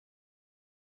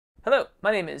Hello,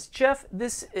 my name is Jeff.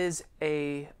 This is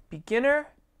a beginner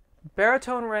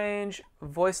baritone range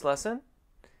voice lesson,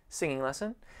 singing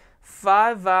lesson.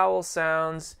 5 vowel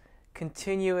sounds,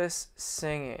 continuous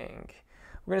singing.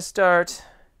 We're going to start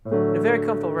in a very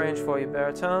comfortable range for you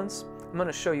baritones. I'm going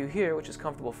to show you here, which is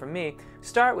comfortable for me.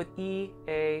 Start with E,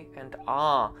 A, and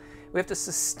Ah. We have to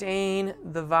sustain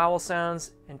the vowel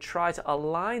sounds and try to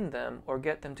align them or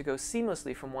get them to go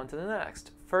seamlessly from one to the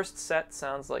next. First set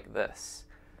sounds like this.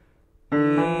 And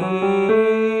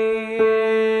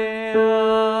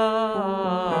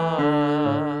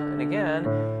again.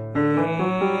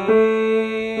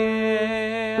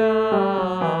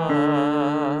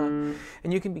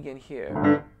 And you can begin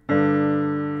here.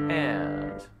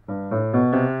 And.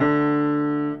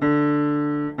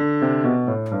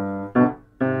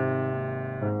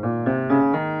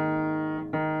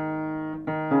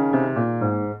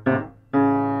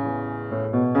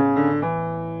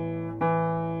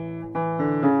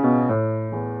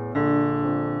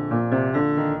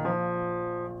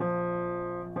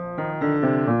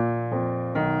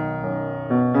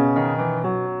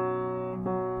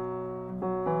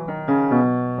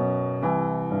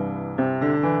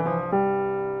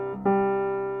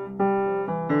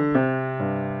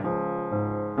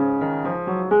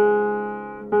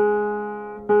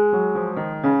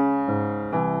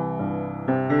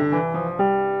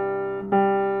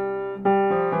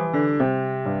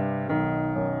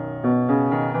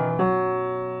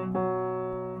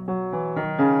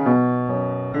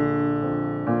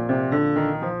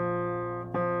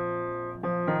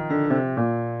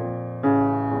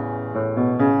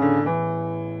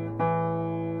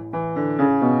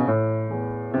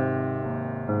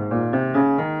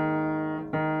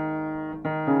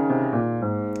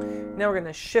 Now we're going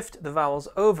to shift the vowels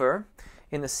over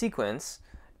in the sequence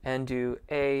and do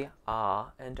A,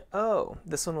 Ah, and O.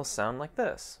 This one will sound like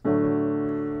this. A,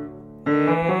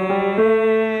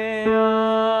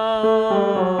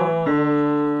 O.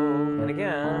 And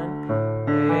again.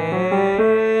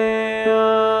 A,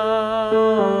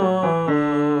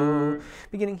 O.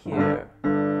 Beginning here.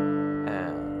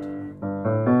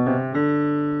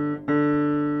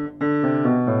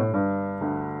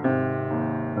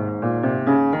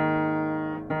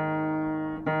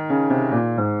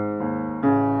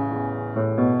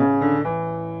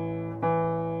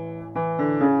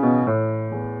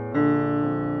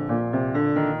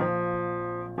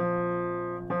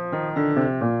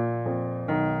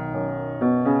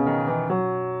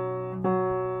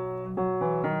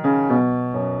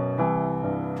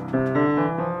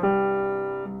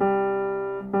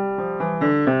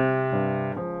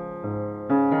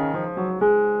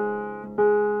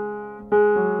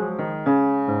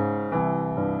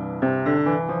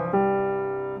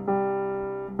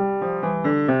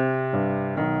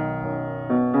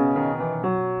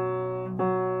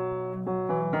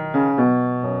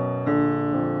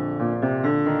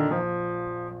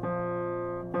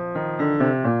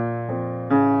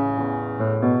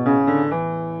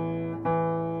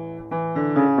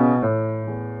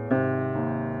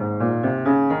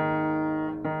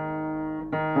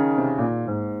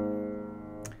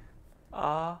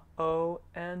 Ah, O,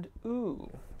 and Oo.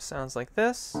 Sounds like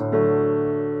this.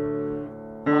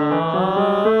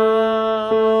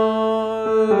 Ah,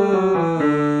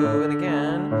 oo, and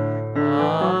again.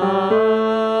 Ah,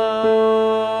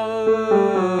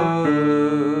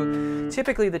 oo.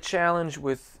 Typically the challenge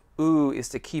with oo is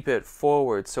to keep it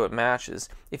forward so it matches.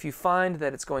 If you find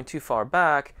that it's going too far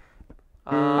back,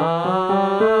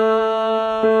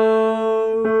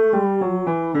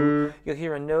 you'll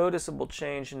hear a noticeable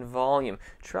change in volume.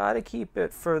 Try to keep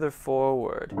it further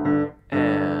forward.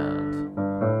 And.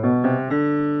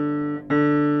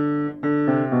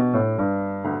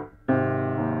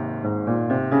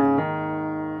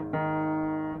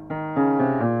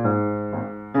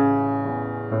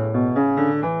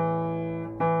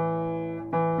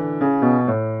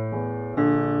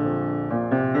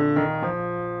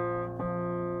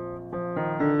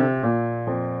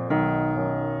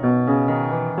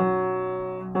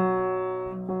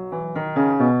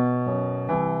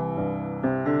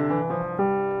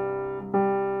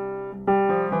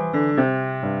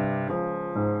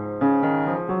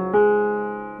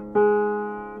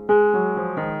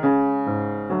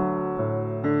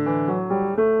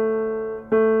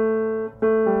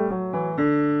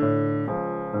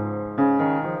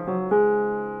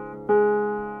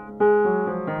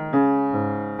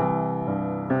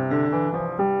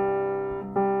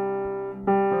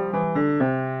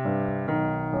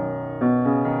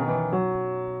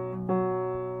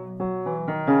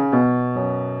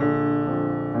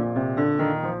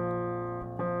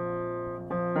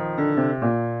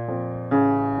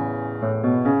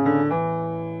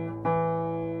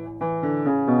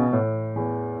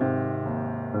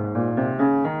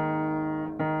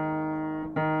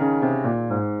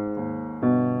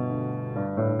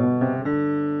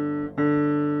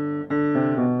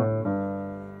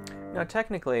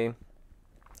 technically,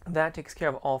 that takes care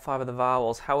of all 5 of the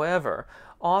vowels. However,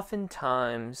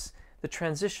 oftentimes the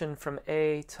transition from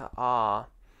A to Ah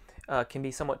can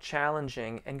be somewhat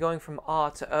challenging, and going from Ah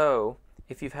to O,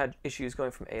 if you've had issues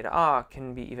going from A to Ah,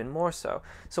 can be even more so.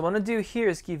 So what I'm going to do here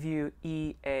is give you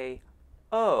E, A,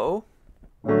 O.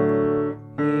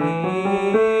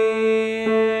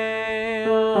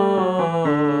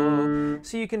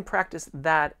 So you can practice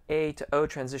that A to O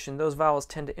transition. Those vowels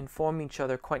tend to inform each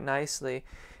other quite nicely,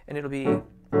 and it'll be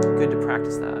good to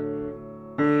practice that.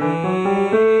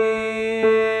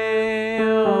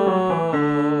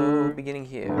 Beginning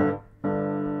here.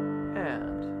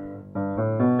 And.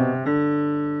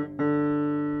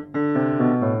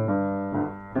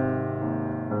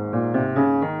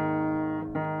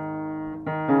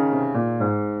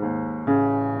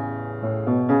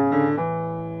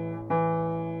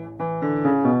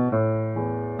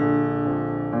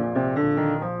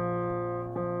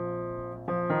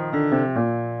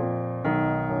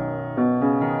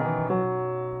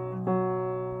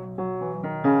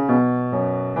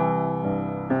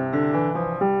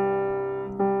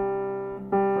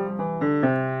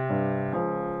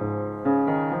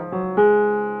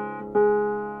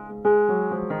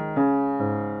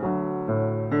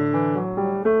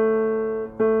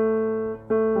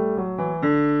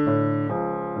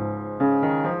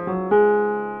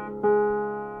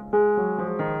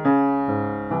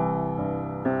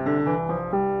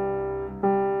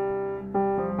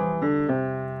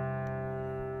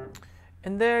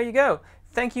 And there you go.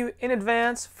 Thank you in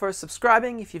advance for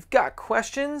subscribing. If you've got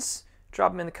questions,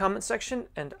 drop them in the comment section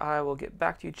and I will get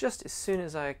back to you just as soon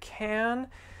as I can.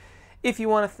 If you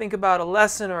want to think about a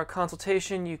lesson or a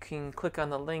consultation, you can click on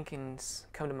the link and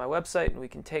come to my website and we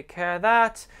can take care of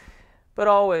that. But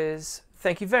always,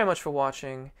 thank you very much for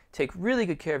watching. Take really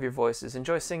good care of your voices.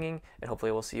 Enjoy singing, and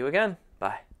hopefully we'll see you again.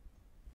 Bye.